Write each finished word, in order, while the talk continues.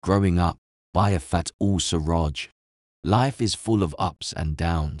Growing up, Bayafat ul Sarraj. Life is full of ups and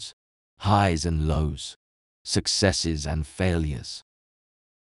downs, highs and lows, successes and failures.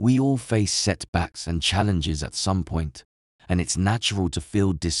 We all face setbacks and challenges at some point, and it's natural to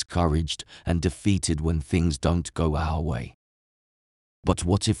feel discouraged and defeated when things don't go our way. But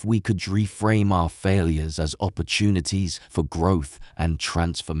what if we could reframe our failures as opportunities for growth and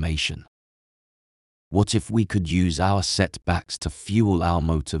transformation? What if we could use our setbacks to fuel our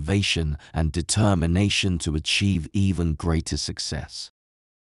motivation and determination to achieve even greater success?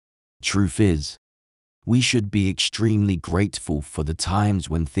 Truth is, we should be extremely grateful for the times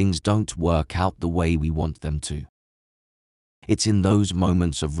when things don't work out the way we want them to. It's in those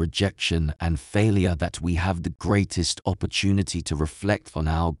moments of rejection and failure that we have the greatest opportunity to reflect on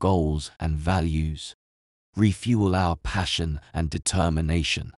our goals and values, refuel our passion and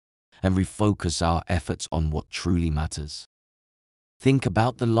determination, and refocus our efforts on what truly matters. Think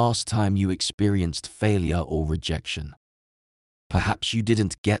about the last time you experienced failure or rejection. Perhaps you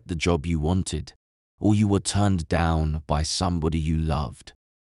didn't get the job you wanted, or you were turned down by somebody you loved.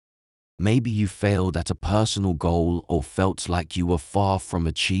 Maybe you failed at a personal goal or felt like you were far from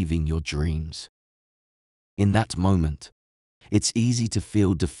achieving your dreams. In that moment, it's easy to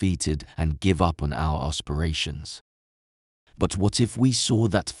feel defeated and give up on our aspirations. But what if we saw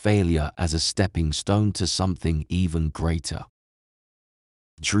that failure as a stepping stone to something even greater?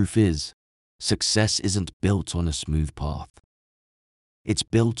 Truth is, success isn't built on a smooth path. It's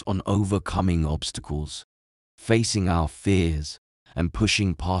built on overcoming obstacles, facing our fears, and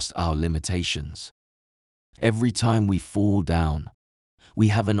pushing past our limitations. Every time we fall down, we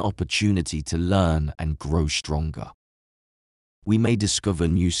have an opportunity to learn and grow stronger. We may discover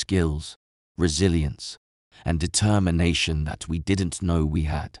new skills, resilience, and determination that we didn't know we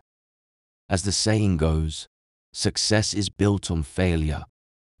had. As the saying goes, success is built on failure,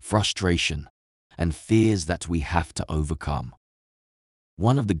 frustration, and fears that we have to overcome.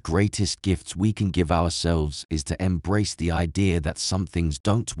 One of the greatest gifts we can give ourselves is to embrace the idea that some things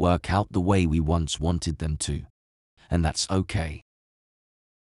don't work out the way we once wanted them to, and that's okay.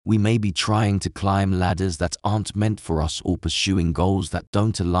 We may be trying to climb ladders that aren't meant for us or pursuing goals that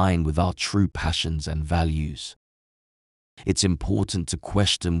don't align with our true passions and values. It's important to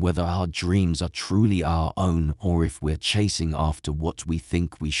question whether our dreams are truly our own or if we're chasing after what we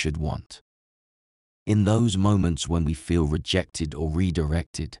think we should want. In those moments when we feel rejected or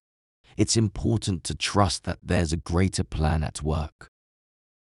redirected, it's important to trust that there's a greater plan at work.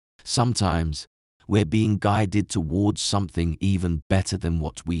 Sometimes, we're being guided towards something even better than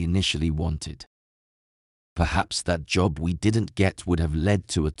what we initially wanted. Perhaps that job we didn't get would have led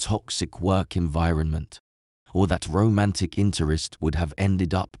to a toxic work environment, or that romantic interest would have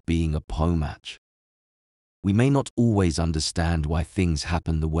ended up being a pole match. We may not always understand why things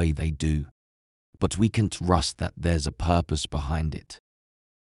happen the way they do, but we can trust that there's a purpose behind it.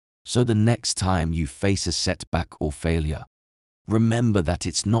 So the next time you face a setback or failure, remember that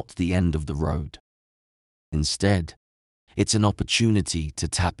it's not the end of the road. Instead, it's an opportunity to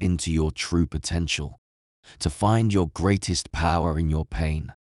tap into your true potential, to find your greatest power in your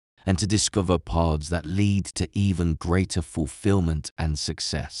pain, and to discover paths that lead to even greater fulfillment and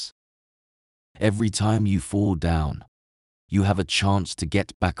success. Every time you fall down, you have a chance to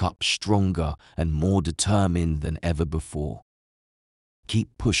get back up stronger and more determined than ever before.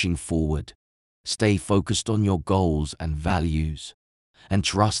 Keep pushing forward, stay focused on your goals and values, and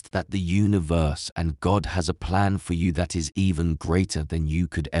trust that the universe and God has a plan for you that is even greater than you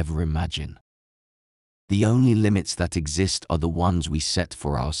could ever imagine. The only limits that exist are the ones we set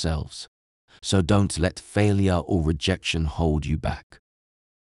for ourselves, so don't let failure or rejection hold you back.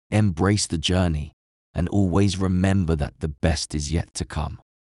 Embrace the journey, and always remember that the best is yet to come.